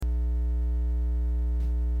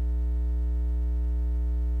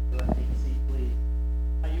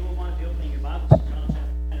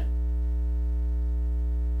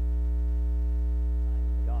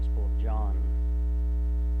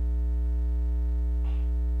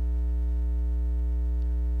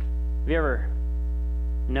Have you ever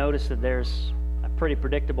noticed that there's a pretty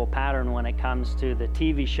predictable pattern when it comes to the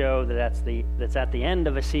TV show that's at the end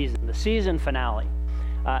of a season, the season finale?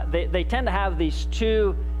 They tend to have these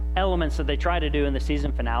two elements that they try to do in the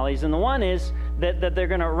season finales, and the one is that they're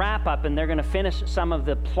going to wrap up and they're going to finish some of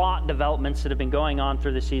the plot developments that have been going on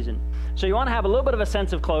through the season. So you want to have a little bit of a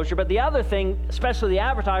sense of closure, but the other thing, especially the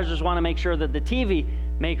advertisers want to make sure that the TV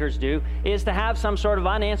makers do, is to have some sort of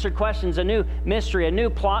unanswered questions, a new mystery, a new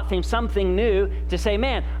plot theme, something new to say,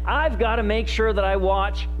 man, I've got to make sure that I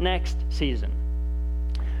watch next season.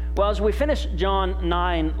 Well, as we finished John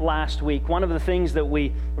 9 last week, one of the things that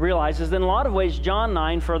we realized is that in a lot of ways, John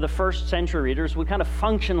 9 for the first century readers would kind of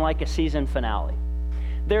function like a season finale.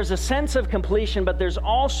 There's a sense of completion, but there's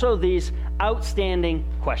also these outstanding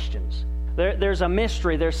questions. There's a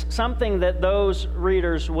mystery. There's something that those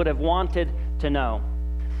readers would have wanted to know.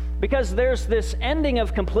 Because there's this ending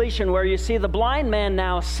of completion where you see the blind man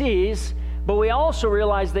now sees, but we also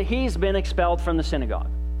realize that he's been expelled from the synagogue.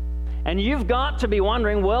 And you've got to be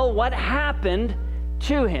wondering, well, what happened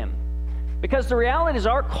to him? Because the reality is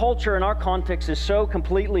our culture and our context is so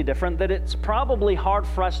completely different that it's probably hard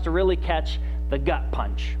for us to really catch the gut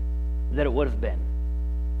punch that it would have been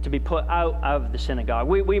to be put out of the synagogue.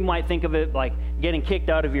 We might think of it like getting kicked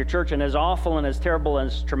out of your church, and as awful and as terrible and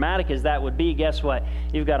as traumatic as that would be, guess what?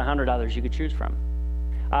 You've got 100 others you could choose from.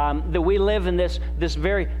 That we live in this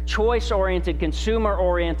very choice-oriented,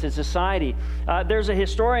 consumer-oriented society. There's a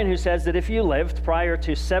historian who says that if you lived prior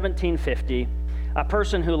to 1750, a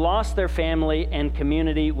person who lost their family and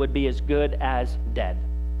community would be as good as dead.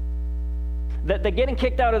 That getting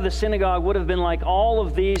kicked out of the synagogue would have been like all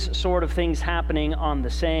of these sort of things happening on the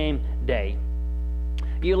same day.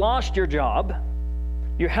 You lost your job,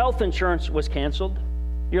 your health insurance was canceled,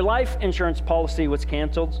 your life insurance policy was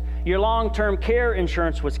canceled, your long-term care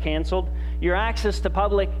insurance was canceled, your access to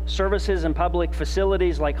public services and public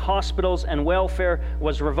facilities like hospitals and welfare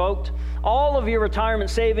was revoked, all of your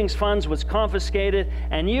retirement savings funds was confiscated,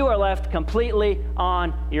 and you are left completely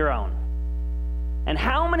on your own. And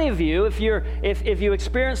how many of you, if you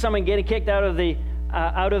experience someone getting kicked out of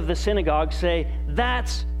the synagogue, say,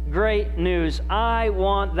 that's great news, I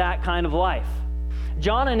want that kind of life?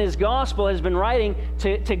 John in his gospel has been writing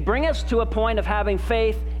to bring us to a point of having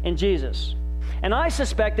faith in Jesus. And I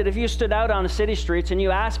suspect that if you stood out on the city streets and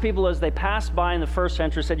you asked people as they passed by in the first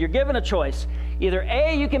century, said, you're given a choice. Either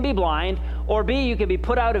A, you can be blind, or B, you can be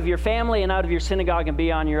put out of your family and out of your synagogue and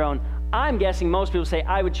be on your own. I'm guessing most people say,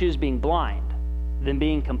 I would choose being blind than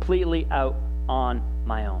being completely out on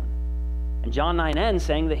my own. And John 9 ends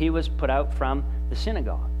saying that he was put out from the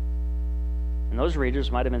synagogue. And those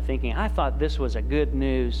readers might have been thinking, I thought this was a good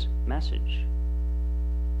news message.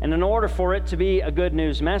 And in order for it to be a good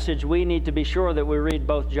news message, we need to be sure that we read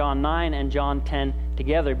both John 9 and John 10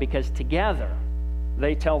 together, because together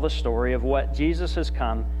they tell the story of what Jesus has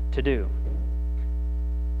come to do.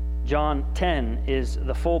 John 10 is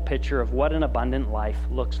the full picture of what an abundant life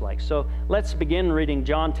looks like. So let's begin reading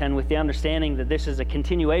John 10 with the understanding that this is a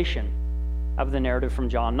continuation of the narrative from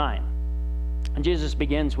John 9. And Jesus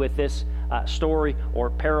begins with this story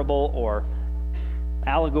or parable or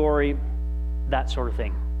allegory, that sort of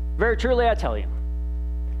thing. Very truly I tell you,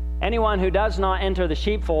 anyone who does not enter the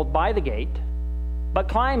sheepfold by the gate, but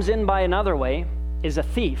climbs in by another way, is a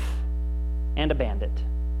thief and a bandit.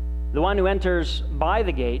 The one who enters by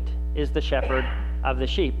the gate is the shepherd of the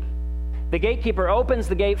sheep. The gatekeeper opens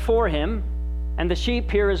the gate for him, and the sheep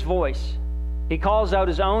hear his voice. He calls out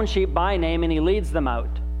his own sheep by name, and he leads them out.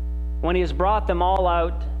 When he has brought them all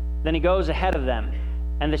out, then he goes ahead of them,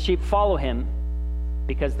 and the sheep follow him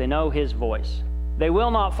because they know his voice. They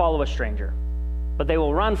will not follow a stranger, but they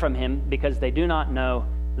will run from him because they do not know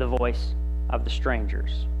the voice of the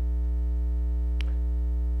strangers.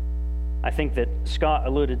 I think that Scott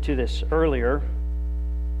alluded to this earlier.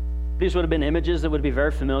 These would have been images that would be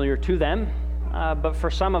very familiar to them, but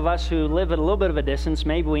for some of us who live at a little bit of a distance,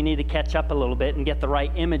 maybe we need to catch up a little bit and get the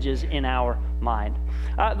right images in our mind.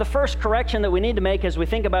 The first correction that we need to make as we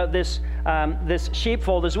think about this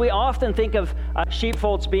sheepfold is we often think of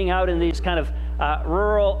sheepfolds being out in these kind of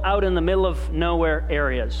rural, out in the middle of nowhere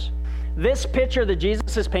areas. This picture that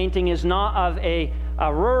Jesus is painting is not of a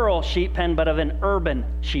rural sheep pen, but of an urban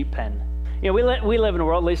sheep pen. You know, we live in a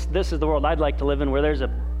world, at least this is the world I'd like to live in, where there's a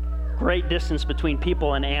great distance between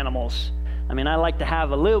people and animals. I mean, I like to have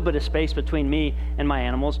a little bit of space between me and my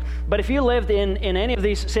animals. But if you lived in any of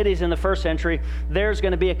these cities in the first century, there's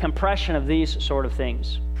going to be a compression of these sort of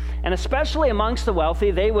things. And especially amongst the wealthy,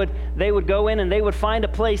 they would go in and they would find a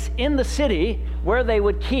place in the city where they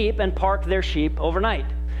would keep and park their sheep overnight.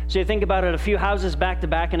 So you think about it, a few houses back to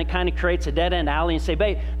back, and it kind of creates a dead-end alley, and say,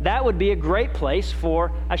 babe, that would be a great place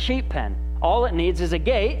for a sheep pen. All it needs is a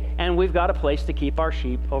gate, and we've got a place to keep our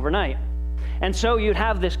sheep overnight. And so you'd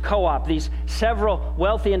have this co-op, these several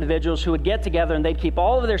wealthy individuals who would get together, and they'd keep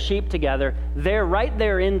all of their sheep together. They're right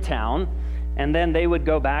there in town, and then they would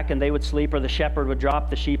go back and they would sleep, or the shepherd would drop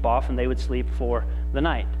the sheep off and they would sleep for the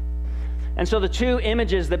night. And so the two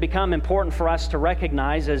images that become important for us to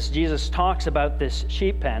recognize as Jesus talks about this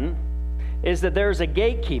sheep pen is that there's a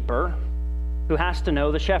gatekeeper who has to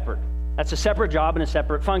know the shepherd. That's a separate job and a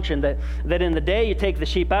separate function. That in the day you take the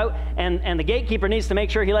sheep out, and the gatekeeper needs to make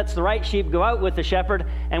sure he lets the right sheep go out with the shepherd,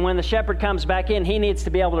 and when the shepherd comes back in, he needs to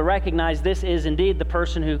be able to recognize this is indeed the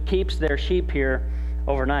person who keeps their sheep here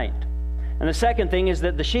overnight. And the second thing is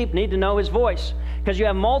that the sheep need to know his voice, because you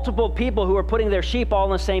have multiple people who are putting their sheep all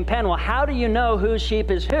in the same pen. Well, how do you know whose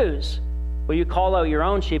sheep is whose? Well, you call out your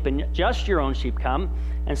own sheep, and just your own sheep come,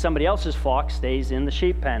 and somebody else's flock stays in the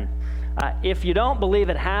sheep pen. If you don't believe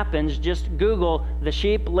it happens, just Google "the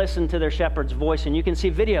sheep listen to their shepherd's voice," and you can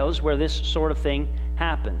see videos where this sort of thing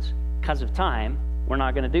happens. Because of time, we're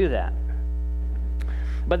not going to do that.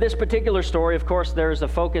 But this particular story, of course, there's a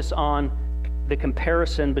focus on the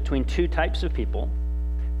comparison between two types of people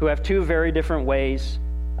who have two very different ways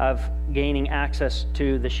of gaining access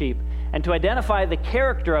to the sheep. And to identify the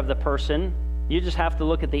character of the person, you just have to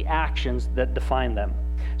look at the actions that define them.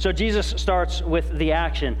 So Jesus starts with the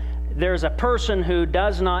action. There's a person who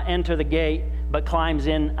does not enter the gate, but climbs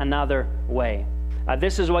in another way.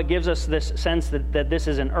 This is what gives us this sense that this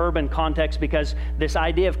is an urban context, because this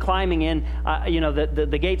idea of climbing in,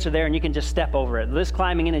 the gates are there and you can just step over it. This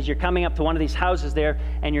climbing in is you're coming up to one of these houses there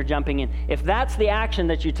and you're jumping in. If that's the action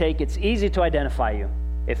that you take, it's easy to identify you.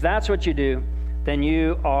 If that's what you do, then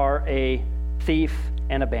you are a thief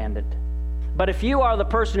and a bandit. But if you are the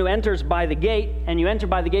person who enters by the gate, and you enter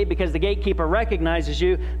by the gate because the gatekeeper recognizes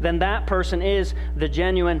you, then that person is the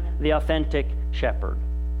genuine, the authentic shepherd.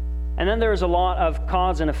 And then there is a lot of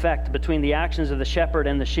cause and effect between the actions of the shepherd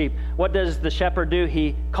and the sheep. What does the shepherd do?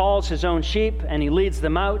 He calls his own sheep and he leads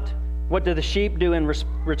them out. What do the sheep do in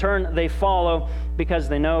return? They follow because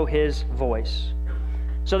they know his voice.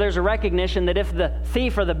 So there's a recognition that if the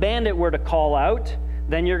thief or the bandit were to call out,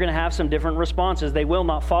 then you're going to have some different responses. They will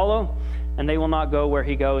not follow, and they will not go where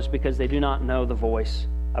he goes because they do not know the voice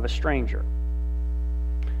of a stranger.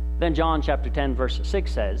 Then John chapter 10, verse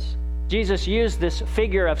 6 says, Jesus used this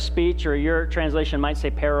figure of speech, or your translation might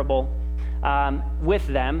say parable, with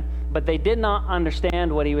them, but they did not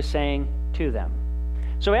understand what he was saying to them.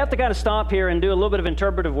 So we have to kind of stop here and do a little bit of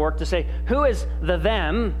interpretive work to say, who is the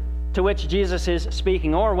them to which Jesus is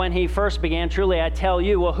speaking? Or when he first began, truly I tell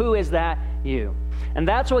you, well, who is that you? And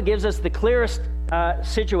that's what gives us the clearest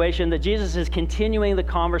situation that Jesus is continuing the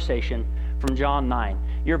conversation from John 9.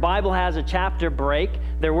 Your Bible has a chapter break.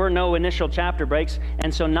 There were no initial chapter breaks.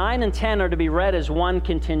 And so 9 and 10 are to be read as one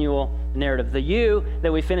continual narrative. The you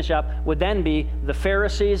that we finish up would then be the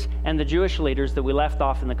Pharisees and the Jewish leaders that we left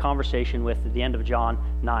off in the conversation with at the end of John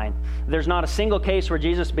 9. There's not a single case where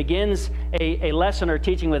Jesus begins a lesson or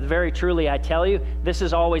teaching with very truly I tell you. This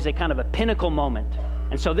is always a kind of a pinnacle moment.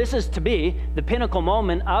 And so this is to be the pinnacle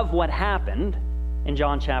moment of what happened in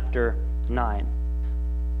John chapter 9.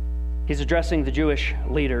 He's addressing the Jewish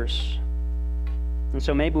leaders. And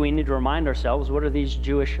so maybe we need to remind ourselves, what are these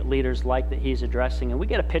Jewish leaders like that he's addressing? And we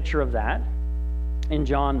get a picture of that in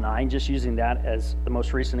John 9, just using that as the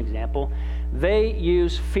most recent example. They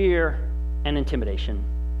use fear and intimidation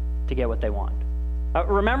to get what they want.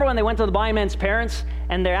 Remember when they went to the blind man's parents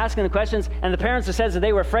and they're asking the questions, and the parents said that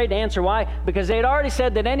they were afraid to answer. Why? Because they had already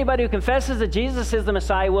said that anybody who confesses that Jesus is the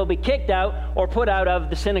Messiah will be kicked out or put out of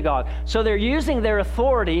the synagogue. So they're using their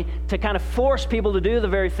authority to kind of force people to do the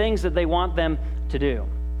very things that they want them to do.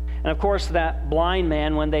 And of course, that blind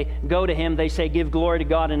man, when they go to him, they say, give glory to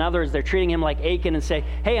God. In others, they're treating him like Achan and say,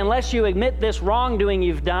 hey, unless you admit this wrongdoing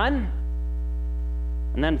you've done.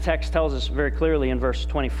 And then the text tells us very clearly in verse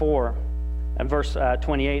 24 and verse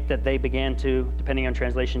 28 that they began to, depending on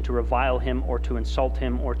translation, to revile him or to insult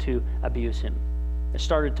him or to abuse him. They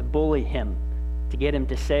started to bully him to get him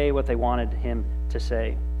to say what they wanted him to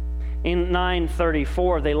say. In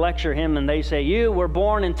 9:34, they lecture him and they say, you were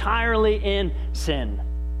born entirely in sin,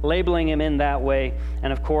 labeling him in that way.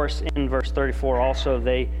 And of course, in verse 34 also,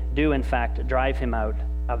 they do in fact drive him out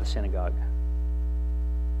of the synagogue.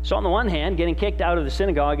 So on the one hand, getting kicked out of the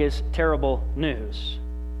synagogue is terrible news.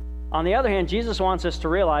 On the other hand, Jesus wants us to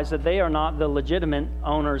realize that they are not the legitimate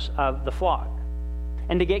owners of the flock.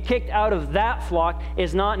 And to get kicked out of that flock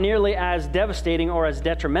is not nearly as devastating or as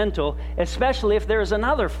detrimental, especially if there is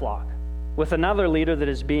another flock with another leader that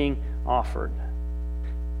is being offered.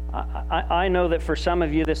 I know that for some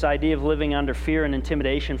of you, this idea of living under fear and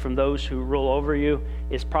intimidation from those who rule over you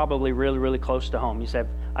is probably really, really close to home. You say,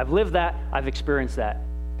 I've lived that, I've experienced that.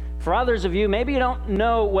 For others of you, maybe you don't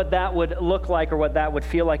know what that would look like or what that would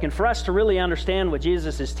feel like. And for us to really understand what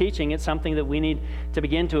Jesus is teaching, it's something that we need to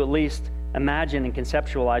begin to at least imagine and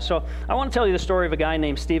conceptualize. So I want to tell you the story of a guy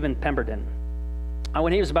named Stephen Pemberton.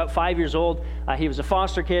 When he was about 5 years old, he was a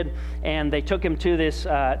foster kid, and they took him to this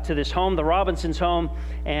home, the Robinsons' home,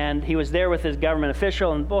 and he was there with his government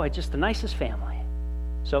official, and boy, just the nicest family.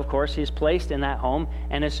 So, of course, he's placed in that home,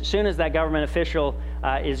 and as soon as that government official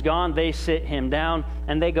is gone, they sit him down,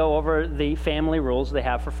 and they go over the family rules they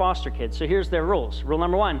have for foster kids. So here's their rules. Rule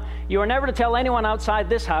number 1, you are never to tell anyone outside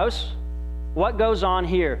this house what goes on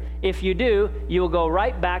here. If you do, you will go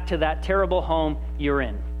right back to that terrible home you're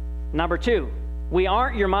in. Number 2, we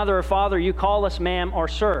aren't your mother or father. You call us ma'am or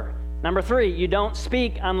sir. Number 3, you don't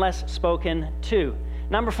speak unless spoken to.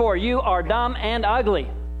 Number 4, you are dumb and ugly.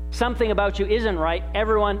 Something about you isn't right.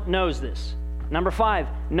 Everyone knows this. Number 5,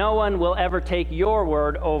 no one will ever take your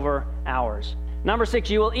word over ours. Number 6,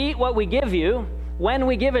 you will eat what we give you when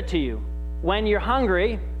we give it to you. When you're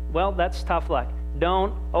hungry, well, that's tough luck.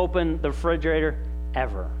 Don't open the refrigerator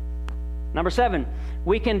ever. Number 7,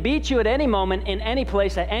 we can beat you at any moment, in any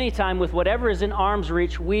place, at any time, with whatever is in arm's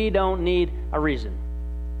reach. We don't need a reason.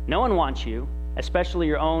 No one wants you, especially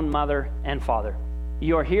your own mother and father.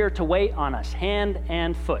 You are here to wait on us, hand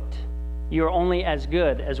and foot. You are only as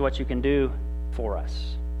good as what you can do for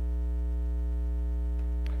us.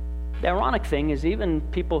 The ironic thing is, even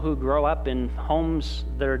people who grow up in homes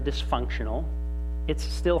that are dysfunctional, it's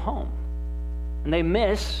still home. And they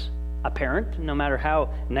miss a parent, no matter how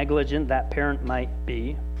negligent that parent might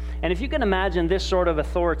be. And if you can imagine this sort of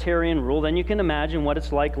authoritarian rule, then you can imagine what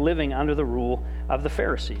it's like living under the rule of the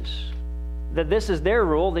Pharisees. That this is their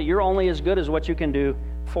rule, that you're only as good as what you can do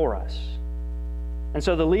for us. And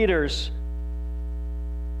so the leaders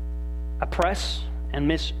oppress and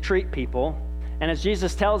mistreat people. And as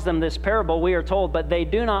Jesus tells them this parable, we are told, but they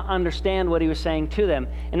do not understand what he was saying to them.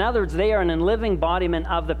 In other words, they are an living embodiment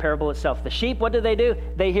of the parable itself. The sheep, what do?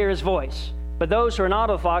 They hear his voice. But those who are not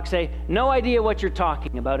of the flock say, no idea what you're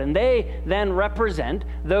talking about. And they then represent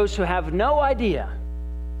those who have no idea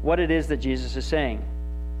what it is that Jesus is saying.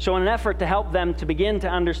 So in an effort to help them to begin to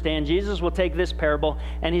understand, Jesus will take this parable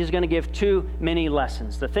and he's going to give 2 mini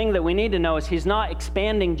lessons. The thing that we need to know is he's not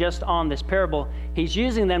expanding just on this parable. He's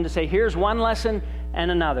using them to say, here's one lesson and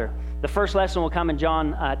another. The first lesson will come in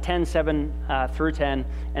John 10, 7 through 10,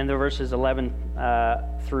 and the verses 11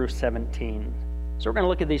 through 17. So we're going to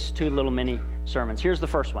look at these 2 little mini sermons. Here's the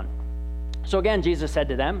first one. So again, Jesus said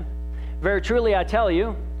to them, very truly I tell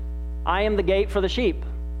you, I am the gate for the sheep.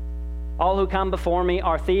 All who come before me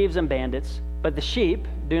are thieves and bandits, but the sheep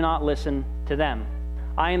do not listen to them.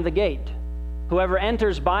 I am the gate. Whoever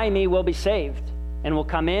enters by me will be saved, and will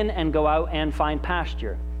come in and go out and find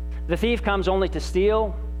pasture. The thief comes only to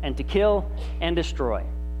steal and to kill and destroy.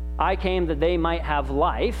 I came that they might have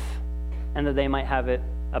life, and that they might have it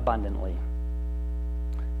abundantly.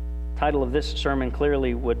 The title of this sermon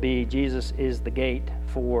clearly would be, Jesus is the gate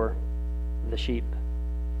for the sheep.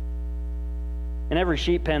 In every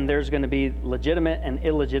sheep pen, there's going to be legitimate and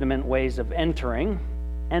illegitimate ways of entering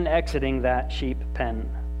and exiting that sheep pen.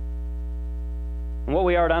 And what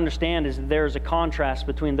we are to understand is that there is a contrast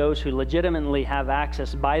between those who legitimately have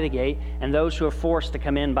access by the gate and those who are forced to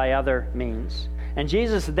come in by other means. And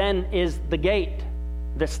Jesus then is the gate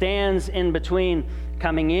that stands in between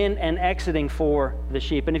coming in and exiting for the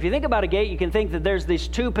sheep. And if you think about a gate, you can think that there's these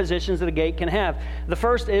 2 positions that a gate can have. The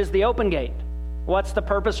first is the open gate. What's the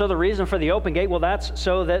purpose or the reason for the open gate? Well, that's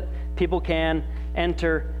so that people can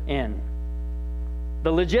enter in.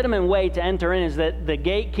 The legitimate way to enter in is that the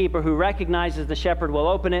gatekeeper who recognizes the shepherd will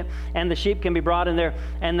open it, and the sheep can be brought in there,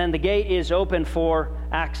 and then the gate is open for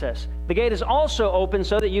access. The gate is also open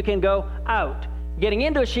so that you can go out. Getting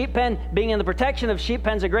into a sheep pen, being in the protection of sheep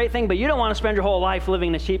pen is a great thing, but you don't want to spend your whole life living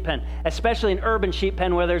in a sheep pen, especially an urban sheep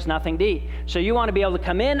pen where there's nothing to eat. So you want to be able to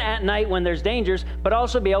come in at night when there's dangers, but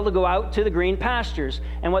also be able to go out to the green pastures.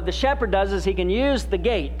 And what the shepherd does is he can use the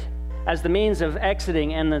gate as the means of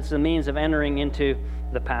exiting and as the means of entering into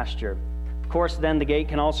the pasture. Of course, then the gate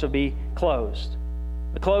can also be closed.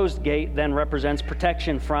 The closed gate then represents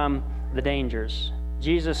protection from the dangers.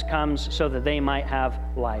 Jesus comes so that they might have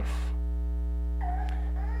life.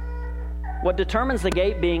 What determines the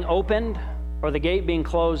gate being opened or the gate being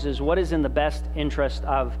closed is what is in the best interest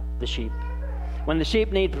of the sheep. When the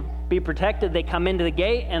sheep need to be protected, they come into the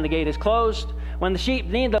gate and the gate is closed. When the sheep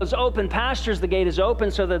need those open pastures, the gate is open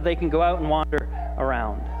so that they can go out and wander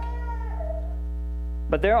around.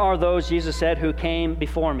 But there are those, Jesus said, who came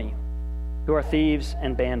before me, who are thieves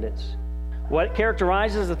and bandits. What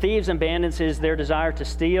characterizes the thieves and bandits is their desire to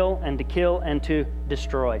steal and to kill and to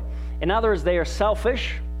destroy. In other words, they are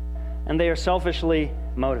selfish and they are selfishly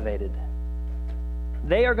motivated.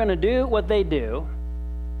 They are going to do what they do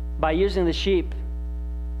by using the sheep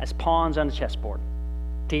as pawns on the chessboard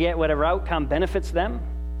to get whatever outcome benefits them,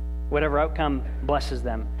 whatever outcome blesses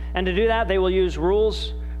them. And to do that, they will use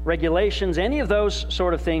rules, regulations, any of those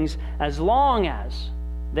sort of things, as long as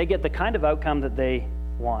they get the kind of outcome that they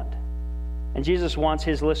want. And Jesus wants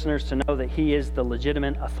his listeners to know that he is the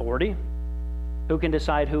legitimate authority who can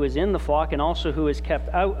decide who is in the flock and also who is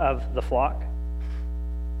kept out of the flock.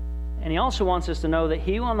 And he also wants us to know that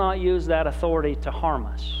he will not use that authority to harm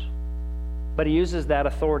us, but he uses that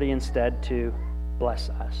authority instead to bless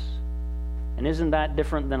us. And isn't that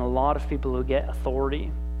different than a lot of people who get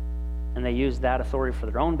authority and they use that authority for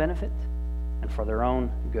their own benefit and for their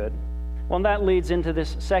own good? Well, and that leads into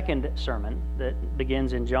this second sermon that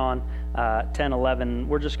begins in John 10:11.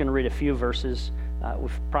 We're just going to read a few verses.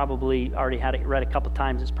 We've probably already had it read a couple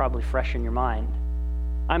times. It's probably fresh in your mind.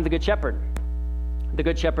 I'm the good shepherd. The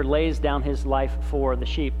good shepherd lays down his life for the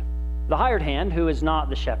sheep. The hired hand, who is not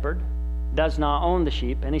the shepherd, does not own the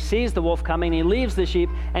sheep, and he sees the wolf coming, he leaves the sheep,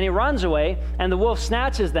 and he runs away, and the wolf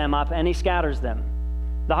snatches them up, and he scatters them.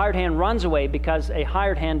 The hired hand runs away because a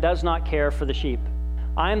hired hand does not care for the sheep.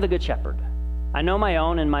 I am the good shepherd. I know my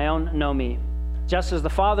own, and my own know me. Just as the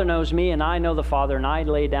Father knows me, and I know the Father, and I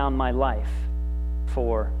lay down my life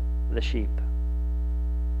for the sheep.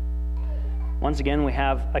 Once again, we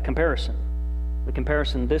have a comparison. The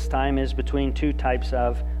comparison this time is between two types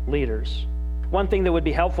of leaders. One thing that would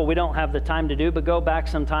be helpful, we don't have the time to do, but go back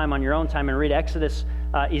sometime on your own time and read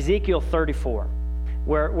Ezekiel 34.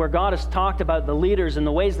 Where God has talked about the leaders and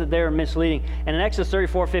the ways that they're misleading. And in Exodus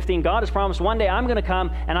 34:15, God has promised, one day I'm going to come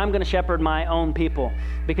and I'm going to shepherd my own people,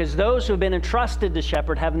 because those who have been entrusted to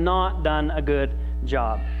shepherd have not done a good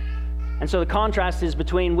job. And so the contrast is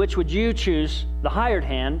between which would you choose, the hired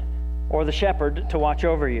hand or the shepherd to watch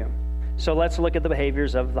over you. So let's look at the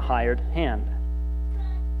behaviors of the hired hand.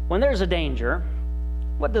 When there's a danger,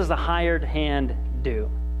 what does the hired hand do?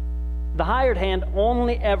 The hired hand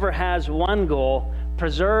only ever has one goal: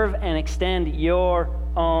 preserve and extend your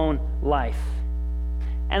own life.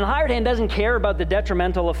 And the hired hand doesn't care about the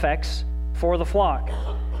detrimental effects for the flock.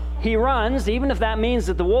 He runs, even if that means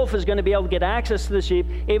that the wolf is going to be able to get access to the sheep,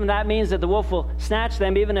 even if that means that the wolf will snatch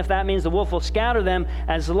them, even if that means the wolf will scatter them,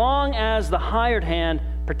 as long as the hired hand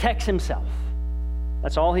protects himself.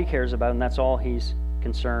 That's all he cares about, and that's all he's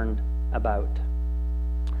concerned about.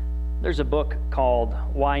 There's a book called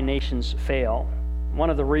Why Nations Fail. One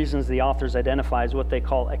of the reasons the authors identify is what they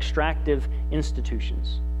call extractive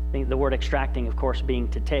institutions. The word extracting, of course, being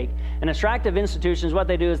to take. And extractive institutions, what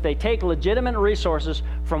they do is they take legitimate resources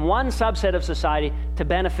from one subset of society to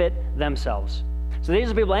benefit themselves. So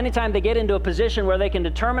these are people, anytime they get into a position where they can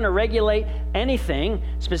determine or regulate anything,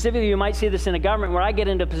 specifically you might see this in a government, where I get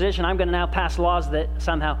into a position, I'm going to now pass laws that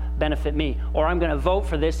somehow benefit me, or I'm going to vote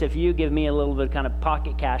for this if you give me a little bit of kind of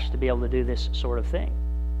pocket cash to be able to do this sort of thing.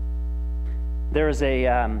 There is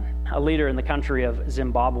a leader in the country of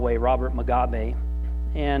Zimbabwe, Robert Mugabe,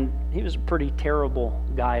 and he was a pretty terrible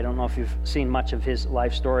guy. I don't know if you've seen much of his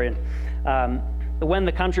life story. And when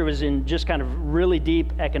the country was in just kind of really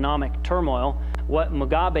deep economic turmoil, what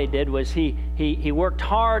Mugabe did was he worked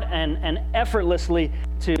hard and effortlessly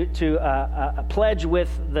to pledge with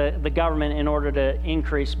the government in order to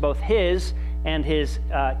increase both his and his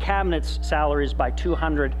cabinet's salaries by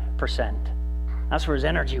 200%. That's where his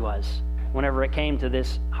energy was whenever it came to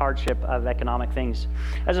this hardship of economic things.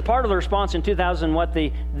 As a part of the response in 2000, what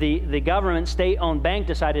the government state-owned bank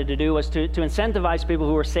decided to do was to incentivize people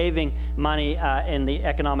who were saving money in the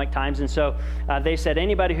economic times. And so they said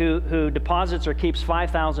anybody who deposits or keeps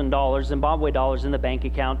 $5,000 Zimbabwe dollars in the bank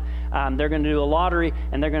account, they're going to do a lottery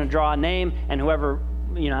and they're going to draw a name, and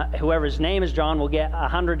whoever's name is drawn will get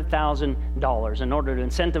 $100,000 in order to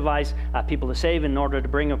incentivize people to save, in order to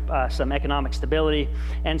bring some economic stability.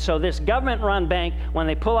 And so this government-run bank, when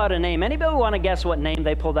they pull out a name, anybody want to guess what name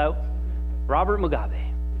they pulled out? Robert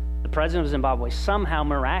Mugabe, the president of Zimbabwe, somehow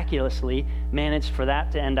miraculously managed for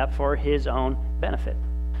that to end up for his own benefit.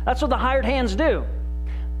 That's what the hired hands do.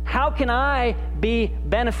 How can I be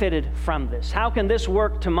benefited from this? How can this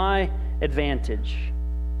work to my advantage?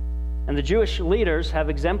 And the Jewish leaders have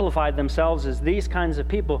exemplified themselves as these kinds of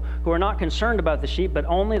people who are not concerned about the sheep, but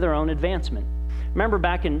only their own advancement. Remember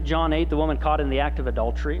back in John 8, the woman caught in the act of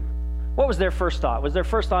adultery? What was their first thought? Their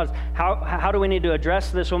first thought is, how do we need to address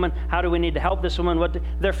this woman? How do we need to help this woman?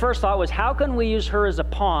 Their first thought was, how can we use her as a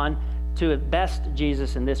pawn to best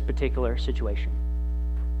Jesus in this particular situation.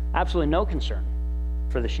 Absolutely no concern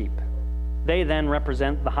for the sheep. They then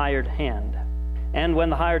represent the hired hand. And when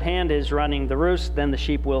the hired hand is running the roost, then the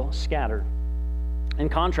sheep will scatter. In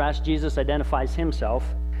contrast, Jesus identifies himself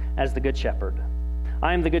as the good shepherd.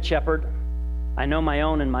 I am the good shepherd. I know my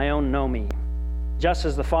own, and my own know me. Just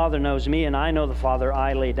as the Father knows me, and I know the Father,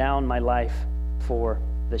 I lay down my life for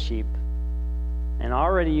the sheep. And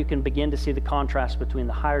already you can begin to see the contrast between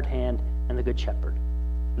the hired hand and the good shepherd.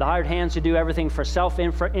 The hired hands who do everything for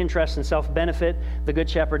self-interest and self-benefit, the good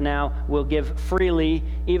shepherd now will give freely,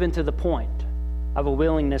 even to the point of a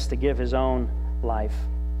willingness to give his own life.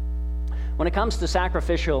 When it comes to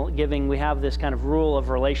sacrificial giving, we have this kind of rule of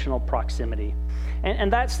relational proximity.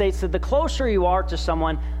 And that states that the closer you are to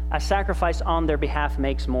someone, a sacrifice on their behalf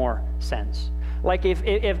makes more sense. Like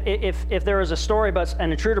if there is a story about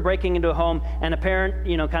an intruder breaking into a home and a parent,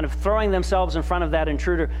 kind of throwing themselves in front of that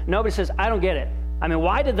intruder, nobody says, I don't get it. I mean,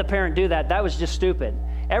 why did the parent do that? That was just stupid.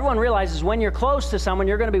 Everyone realizes when you're close to someone,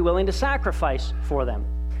 you're going to be willing to sacrifice for them.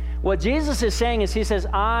 What Jesus is saying is he says,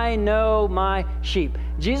 I know my sheep.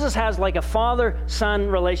 Jesus has like a father-son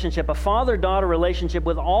relationship, a father-daughter relationship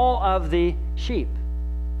with all of the sheep.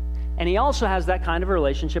 And he also has that kind of a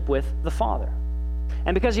relationship with the Father.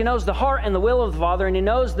 And because he knows the heart and the will of the Father, and he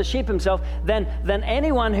knows the sheep himself, then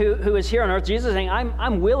anyone who is here on earth, Jesus is saying,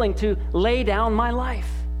 I'm willing to lay down my life,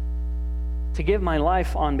 to give my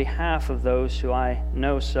life on behalf of those who I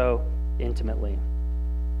know so intimately.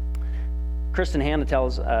 Kristen Hanna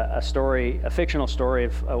tells a fictional story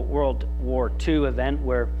of a World War II event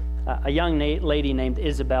where a young lady named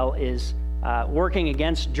Isabel is working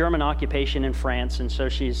against German occupation in France, and so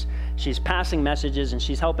she's passing messages and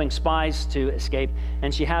she's helping spies to escape,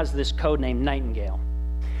 and she has this code name Nightingale.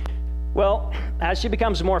 Well, as she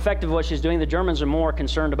becomes more effective at what she's doing, the Germans are more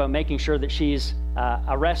concerned about making sure that she's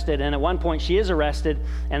arrested, and at one point she is arrested,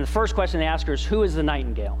 and the first question they ask her is, who is the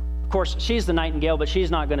Nightingale? Of course, she's the Nightingale, but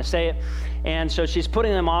she's not going to say it, and so she's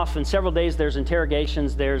putting them off, and several days there's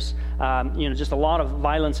interrogations, there's just a lot of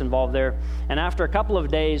violence involved there, and after a couple of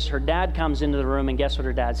days, her dad comes into the room, and guess what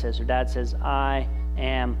her dad says? Her dad says, I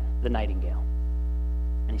am the Nightingale.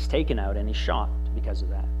 And he's taken out, and he's shot because of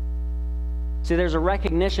that. See, there's a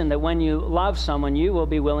recognition that when you love someone, you will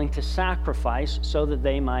be willing to sacrifice so that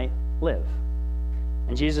they might live.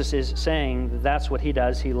 And Jesus is saying that that's what he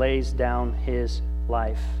does. He lays down his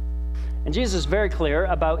life. And Jesus is very clear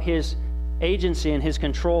about his agency and his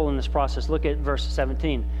control in this process. Look at verse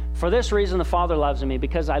 17. For this reason the Father loves me,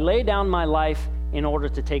 because I lay down my life in order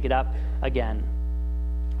to take it up again.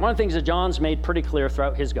 One of the things that John's made pretty clear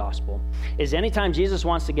throughout his gospel is anytime Jesus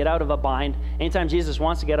wants to get out of a bind, anytime Jesus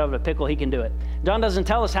wants to get out of a pickle, he can do it. John doesn't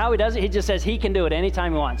tell us how he does it. He just says he can do it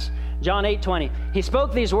anytime he wants. John 8:20. He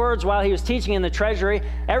spoke these words while he was teaching in the treasury.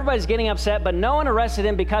 Everybody's getting upset, but no one arrested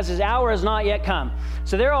him because his hour has not yet come.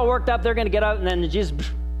 So they're all worked up. They're going to get out, and then Jesus,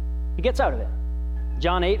 he gets out of it.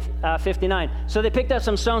 John 8:59. So they picked up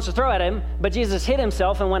some stones to throw at him, but Jesus hid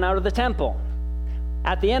himself and went out of the temple.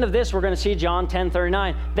 At the end of this, we're going to see John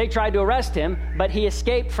 10:39. They tried to arrest him, but he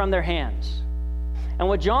escaped from their hands. And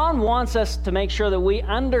what John wants us to make sure that we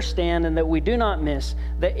understand and that we do not miss,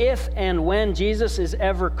 that if and when Jesus is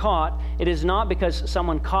ever caught, it is not because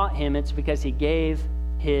someone caught him, it's because he gave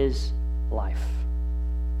his life.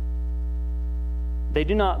 They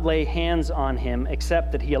do not lay hands on him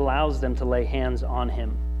except that he allows them to lay hands on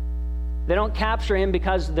him. They don't capture him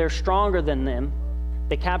because they're stronger than them.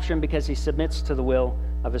 They capture him because he submits to the will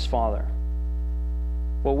of his Father.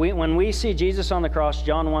 Well, when we see Jesus on the cross,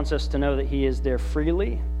 John wants us to know that he is there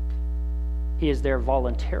freely, he is there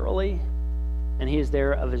voluntarily, and he is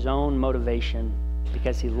there of his own motivation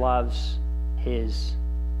because he loves his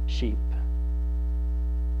sheep.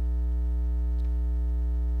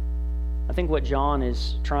 I think what John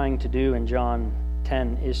is trying to do in John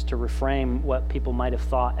 10 is to reframe what people might have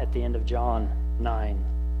thought at the end of John 9.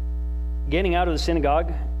 Getting out of the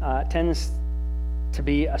synagogue tends to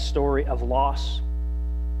be a story of loss,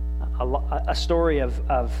 a story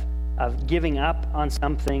of giving up on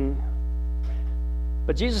something.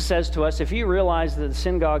 But Jesus says to us, if you realize that the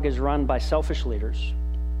synagogue is run by selfish leaders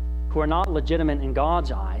who are not legitimate in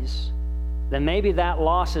God's eyes, then maybe that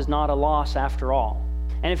loss is not a loss after all.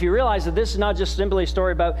 And if you realize that this is not just simply a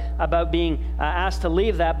story about being asked to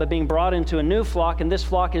leave that, but being brought into a new flock, and this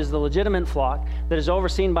flock is the legitimate flock that is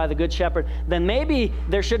overseen by the Good Shepherd, then maybe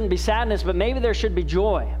there shouldn't be sadness, but maybe there should be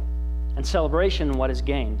joy and celebration in what is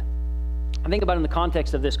gained. I think about it in the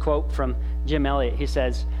context of this quote from Jim Elliot. He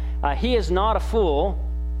says, he is not a fool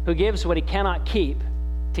who gives what he cannot keep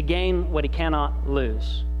to gain what he cannot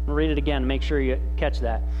lose. I'll read it again, make sure you catch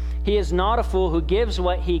that. He is not a fool who gives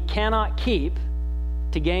what he cannot keep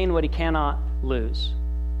to gain what he cannot lose.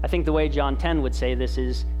 I think the way John 10 would say this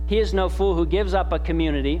is, he is no fool who gives up a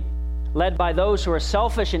community led by those who are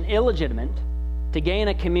selfish and illegitimate to gain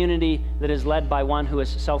a community that is led by one who is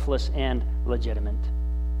selfless and legitimate.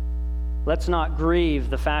 Let's not grieve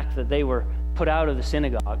the fact that they were put out of the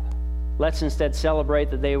synagogue. Let's instead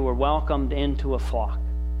celebrate that they were welcomed into a flock,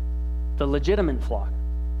 the legitimate flock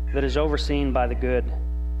that is overseen by the good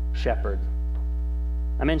shepherd.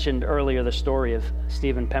 I mentioned earlier the story of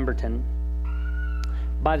Stephen Pemberton.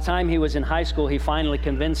 By the time he was in high school, he finally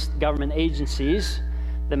convinced government agencies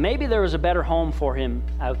that maybe there was a better home for him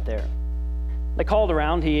out there. They called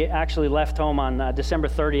around. He actually left home on December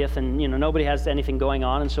 30th, and nobody has anything going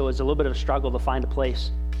on, and so it was a little bit of a struggle to find a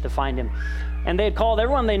place to find him. And they had called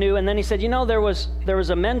everyone they knew, and then he said, there was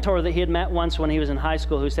a mentor that he had met once when he was in high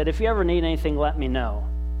school who said, if you ever need anything, let me know.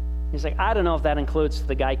 He's like, I don't know if that includes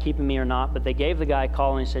the guy keeping me or not, but they gave the guy a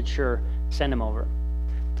call, and he said, sure, send him over.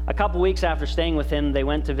 A couple weeks after staying with him, they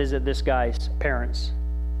went to visit this guy's parents.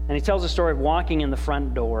 And he tells the story of walking in the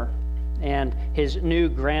front door, and his new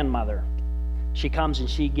grandmother, she comes and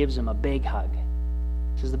she gives him a big hug.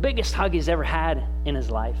 She says, the biggest hug he's ever had in his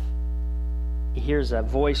life. He hears a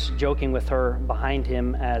voice joking with her behind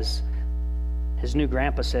him as his new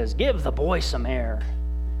grandpa says, give the boy some air.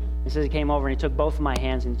 He says he came over and he took both of my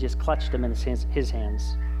hands and he just clutched them in his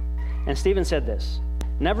hands. And Stephen said this,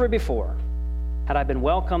 never before had I been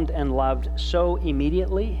welcomed and loved so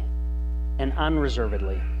immediately and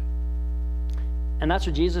unreservedly. And that's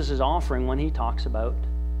what Jesus is offering when he talks about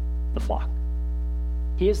the flock.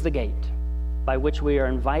 He is the gate by which we are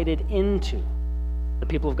invited into the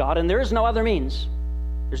people of God. And there is no other means.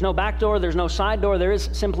 There's no back door, there's no side door, there is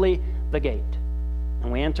simply the gate.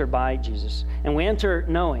 And we enter by Jesus. And we enter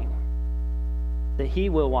knowing that he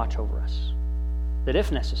will watch over us. That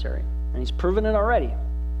if necessary, and he's proven it already,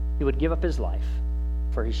 he would give up his life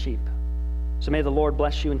for his sheep. So may the Lord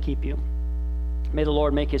bless you and keep you. May the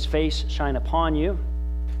Lord make his face shine upon you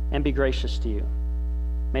and be gracious to you.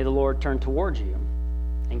 May the Lord turn towards you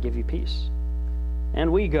and give you peace.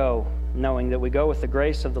 And we go knowing that we go with the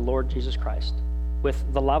grace of the Lord Jesus Christ, with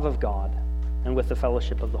the love of God, and with the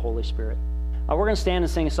fellowship of the Holy Spirit. We're going to stand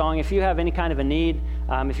and sing a song. If you have any kind of a need,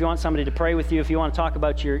 if you want somebody to pray with you, if you want to talk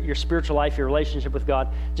about your spiritual life, your relationship with God,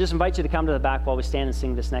 just invite you to come to the back while we stand and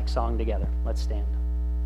sing this next song together. Let's stand.